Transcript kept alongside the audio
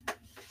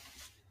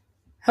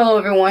Hello,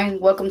 everyone.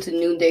 Welcome to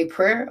NoonDay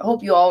Prayer. I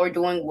hope you all are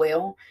doing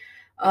well.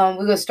 We're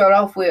going to start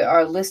off with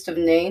our list of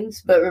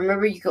names, but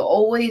remember, you can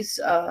always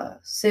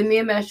send me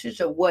a message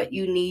of what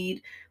you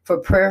need for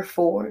prayer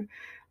for.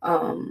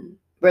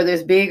 Whether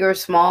it's big or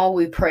small,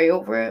 we pray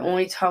over it.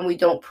 Only time we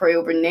don't pray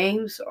over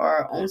names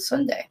are on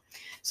Sunday.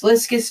 So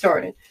let's get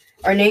started.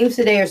 Our names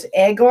today are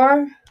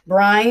Edgar,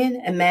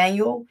 Brian,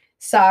 Emmanuel,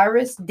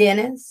 Cyrus,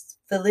 Dennis,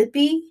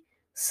 Philippi,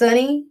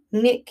 Sonny,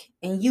 Nick,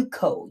 and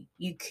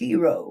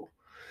Yukiro.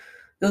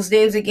 Those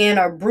names again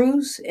are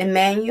Bruce,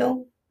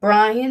 Emmanuel,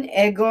 Brian,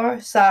 Edgar,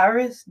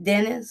 Cyrus,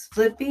 Dennis,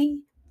 Flippy,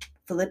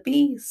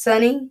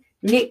 Sonny,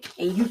 Nick,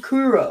 and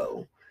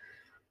Yukuro.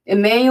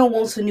 Emmanuel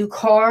wants a new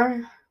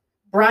car.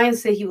 Brian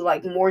said he would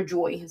like more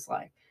joy in his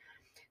life.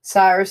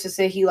 Cyrus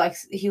said he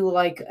would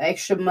like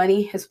extra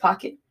money in his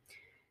pocket.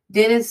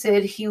 Dennis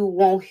said he would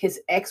want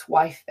his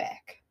ex-wife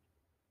back.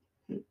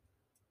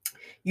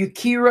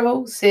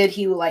 Yukiro said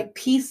he would like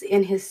peace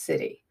in his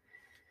city.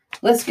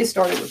 Let's get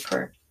started with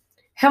prayer.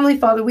 Heavenly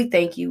Father, we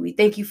thank you. We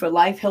thank you for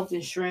life, health,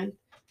 and strength.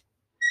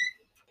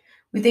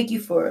 We thank you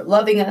for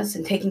loving us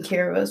and taking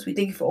care of us. We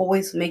thank you for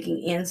always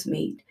making ends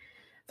meet.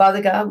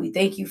 Father God, we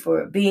thank you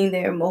for being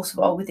there. Most of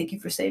all, we thank you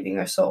for saving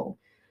our soul.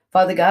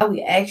 Father God,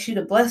 we ask you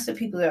to bless the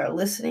people that are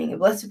listening and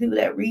bless the people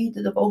that read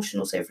the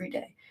devotionals every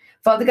day.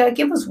 Father God,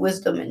 give us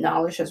wisdom and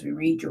knowledge as we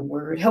read your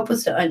word. Help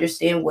us to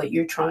understand what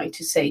you're trying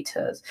to say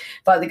to us.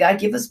 Father God,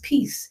 give us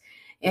peace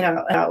in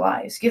our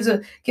lives.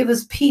 Give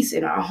us peace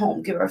in our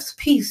home. Give us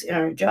peace in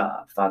our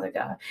job, Father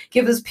God.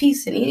 Give us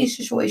peace in any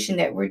situation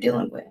that we're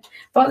dealing with.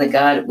 Father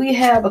God, we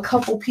have a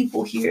couple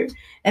people here.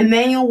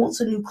 Emmanuel wants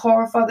a new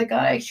car. Father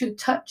God, I ask you to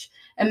touch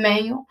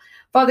Emmanuel.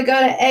 Father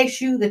God, I ask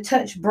you to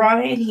touch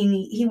Brian.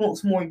 He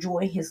wants more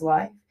joy in his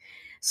life.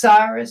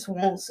 Cyrus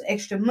wants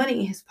extra money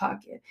in his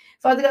pocket.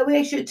 Father God, we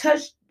ask you to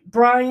touch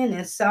Brian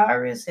and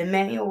Cyrus and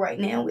Emmanuel right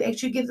now. We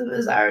ask you to give them the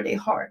desire of their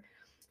heart.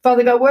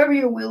 Father God, wherever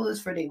your will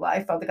is for their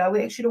life, Father God,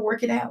 we ask you to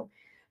work it out.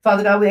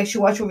 Father God, we ask you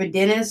to watch over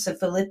Dennis and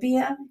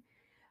Philippia.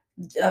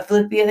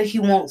 Philippia, he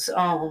wants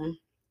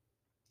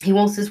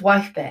his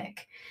wife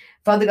back.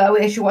 Father God, we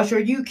ask you to watch over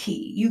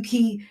Yuki.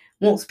 Yuki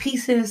wants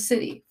peace in his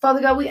city.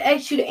 Father God, we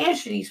ask you to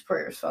answer these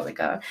prayers, Father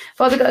God.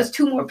 Father God, there's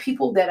two more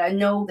people that I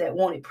know that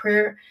wanted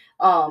prayer.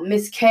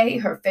 Miss K,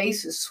 her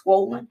face is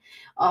swollen.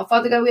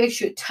 Father God, we ask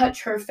you to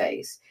touch her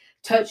face.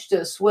 Touch the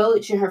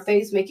swellage in her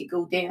face, make it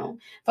go down.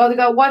 Father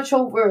God, watch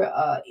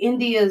over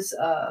India's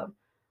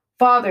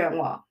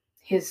father-in-law.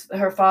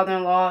 Her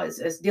father-in-law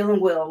is dealing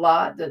with a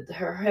lot.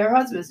 Her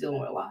husband's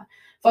dealing with a lot.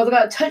 Father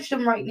God, touch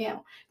them right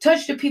now.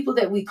 Touch the people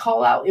that we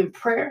call out in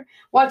prayer.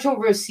 Watch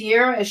over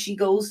Sierra as she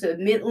goes to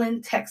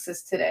Midland,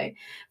 Texas today.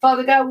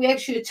 Father God, we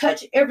ask you to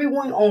touch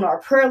everyone on our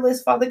prayer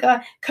list, Father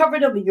God. Cover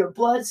them in your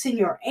blood. Send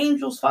your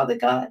angels, Father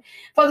God.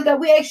 Father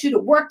God, we ask you to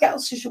work out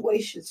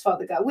situations,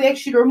 Father God. We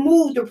ask you to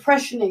remove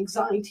depression and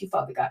anxiety,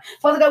 Father God.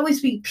 Father God, we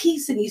speak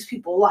peace in these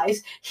people's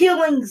lives,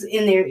 healings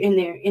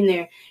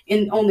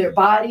on their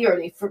body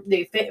or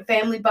their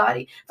family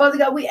body. Father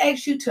God, we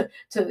ask you to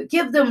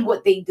give them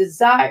what they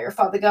desire,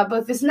 Father God.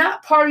 But if it's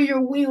not part of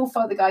your will,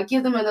 Father God,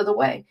 give them another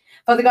way.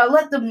 Father God,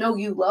 let them know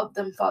you love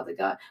them, Father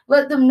God.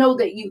 Let them know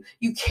that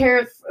you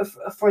care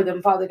for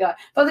them, Father God.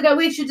 Father God,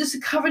 we ask you just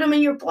to cover them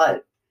in your blood.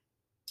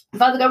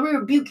 Father God, we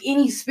rebuke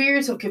any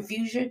spirits of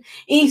confusion,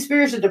 any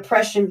spirits of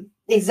depression,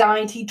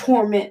 anxiety,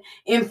 torment,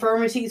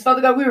 infirmities.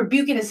 Father God, we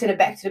rebuke it and send it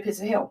back to the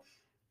pits of hell.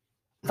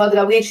 Father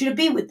God, we ask you to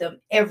be with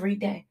them every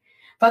day.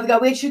 Father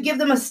God, we ask you to give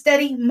them a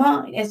steady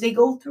mind as they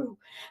go through.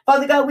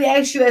 Father God, we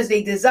ask you as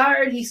they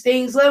desire these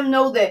things, let them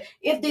know that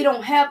if they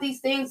don't have these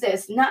things,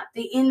 that's not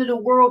the end of the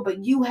world,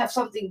 but you have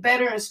something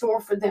better in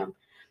store for them.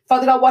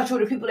 Father God, watch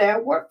over the people that are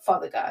at work,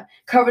 Father God.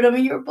 Cover them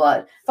in your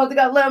blood. Father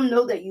God, let them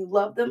know that you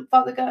love them,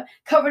 Father God.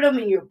 Cover them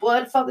in your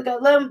blood, Father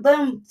God. Let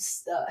them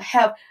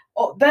have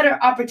better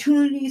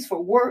opportunities for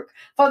work.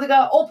 Father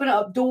God, open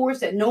up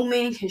doors that no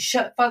man can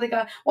shut, Father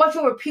God. Watch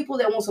over people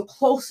that want some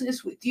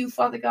closeness with you,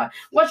 Father God.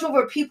 Watch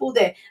over people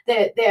that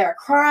are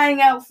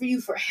crying out for you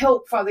for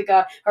help, Father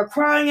God, are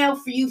crying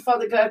out for you,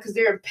 Father God, because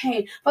they're in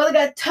pain. Father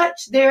God,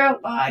 touch their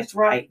lives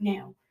right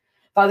now.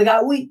 Father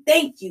God, we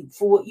thank you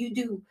for what you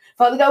do.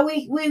 Father God,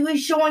 we're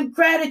showing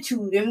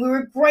gratitude and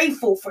we're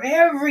grateful for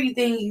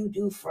everything you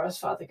do for us,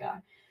 Father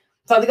God.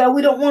 Father God,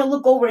 we don't want to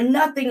look over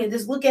nothing and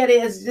just look at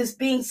it as just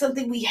being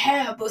something we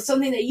have, but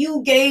something that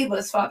you gave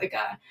us, Father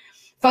God.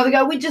 Father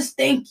God, we just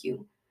thank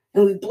you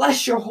and we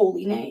bless your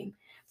holy name.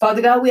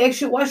 Father God, we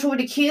actually watch over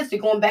the kids. They're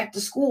going back to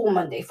school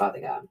Monday,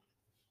 Father God.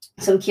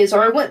 Some kids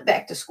already went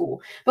back to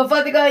school. But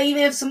Father God,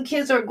 even if some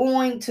kids are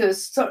going to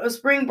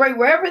spring break,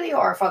 wherever they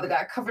are, Father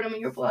God, cover them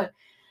in your blood.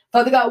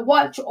 Father God,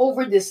 watch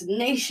over this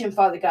nation,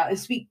 Father God, and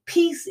speak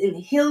peace and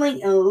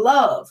healing and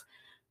love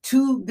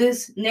to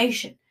this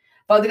nation.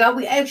 Father God,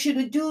 we ask you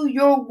to do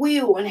your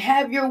will and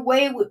have your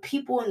way with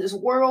people in this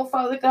world,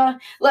 Father God.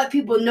 Let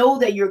people know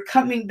that you're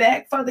coming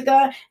back, Father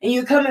God, and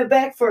you're coming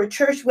back for a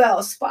church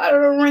without a spot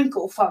or a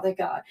wrinkle, Father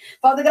God.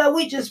 Father God,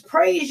 we just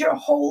praise your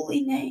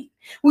holy name.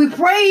 We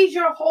praise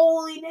your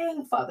holy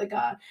name, Father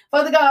God.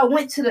 Father God, I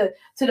went to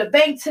the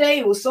bank today.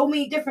 It was so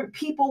many different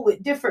people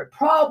with different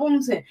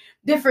problems and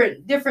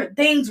different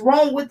things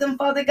wrong with them,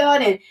 Father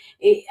God. And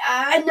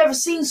I never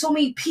seen so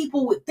many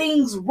people with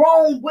things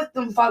wrong with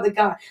them, Father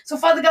God. So,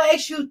 Father God, I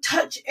ask you to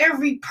touch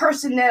every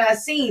person that I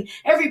seen,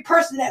 every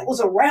person that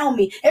was around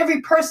me,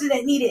 every person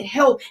that needed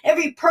help,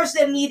 every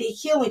person that needed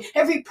healing,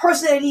 every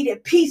person that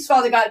needed peace,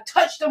 Father God.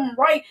 Touch them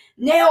right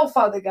now,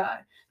 Father God.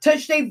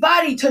 Touch their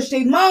body, touch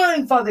their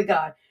mind, Father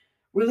God.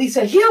 Release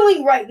a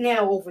healing right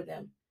now over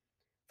them.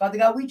 Father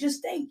God, we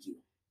just thank you.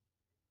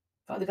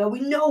 Father God,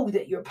 we know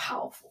that you're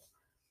powerful.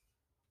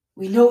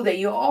 We know that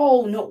you're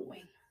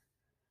all-knowing.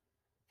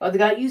 Father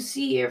God, you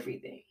see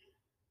everything.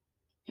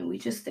 And we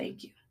just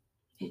thank you.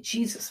 In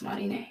Jesus'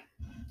 mighty name,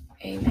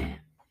 amen.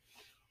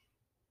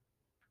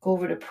 Go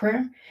over to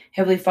prayer.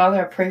 Heavenly Father,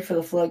 I pray for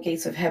the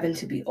floodgates of heaven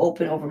to be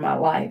open over my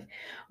life.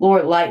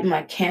 Lord, lighten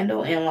my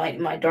candle and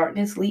lighten my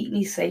darkness. Lead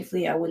me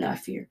safely. I will not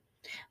fear.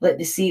 Let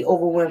the sea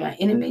overwhelm my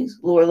enemies.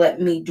 Lord, let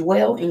me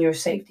dwell in your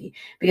safety.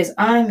 Because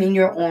I'm in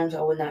your arms,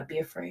 I will not be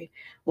afraid.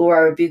 Lord,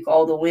 I rebuke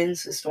all the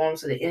winds and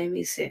storms of the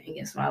enemy sent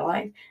against my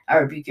life. I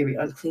rebuke every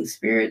unclean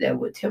spirit that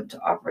would attempt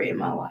to operate in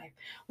my life.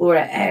 Lord,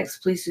 I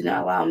ask, please do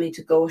not allow me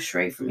to go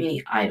astray from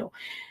any idol.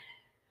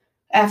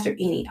 After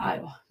any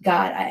idol.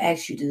 God, I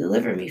ask you to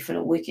deliver me from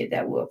the wicked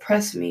that will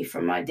oppress me,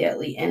 from my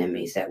deadly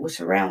enemies that will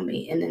surround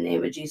me. In the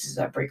name of Jesus,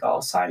 I break all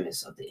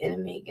assignments of the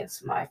enemy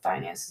against my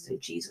finances in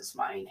Jesus'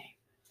 mighty name.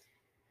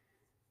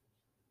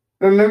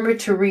 Remember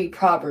to read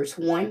Proverbs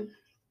 1.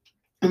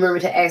 Remember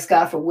to ask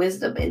God for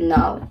wisdom and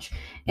knowledge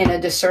and a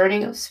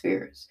discerning of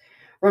spirits.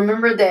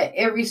 Remember that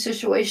every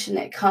situation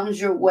that comes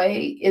your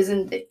way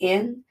isn't the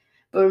end,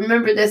 but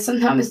remember that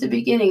sometimes it's the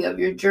beginning of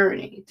your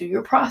journey through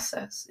your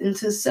process and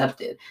to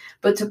accept it,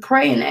 but to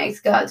pray and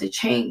ask God to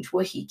change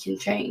what he can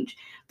change,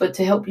 but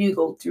to help you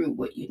go through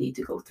what you need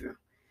to go through.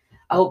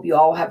 I hope you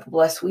all have a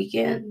blessed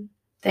weekend.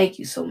 Thank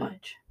you so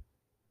much.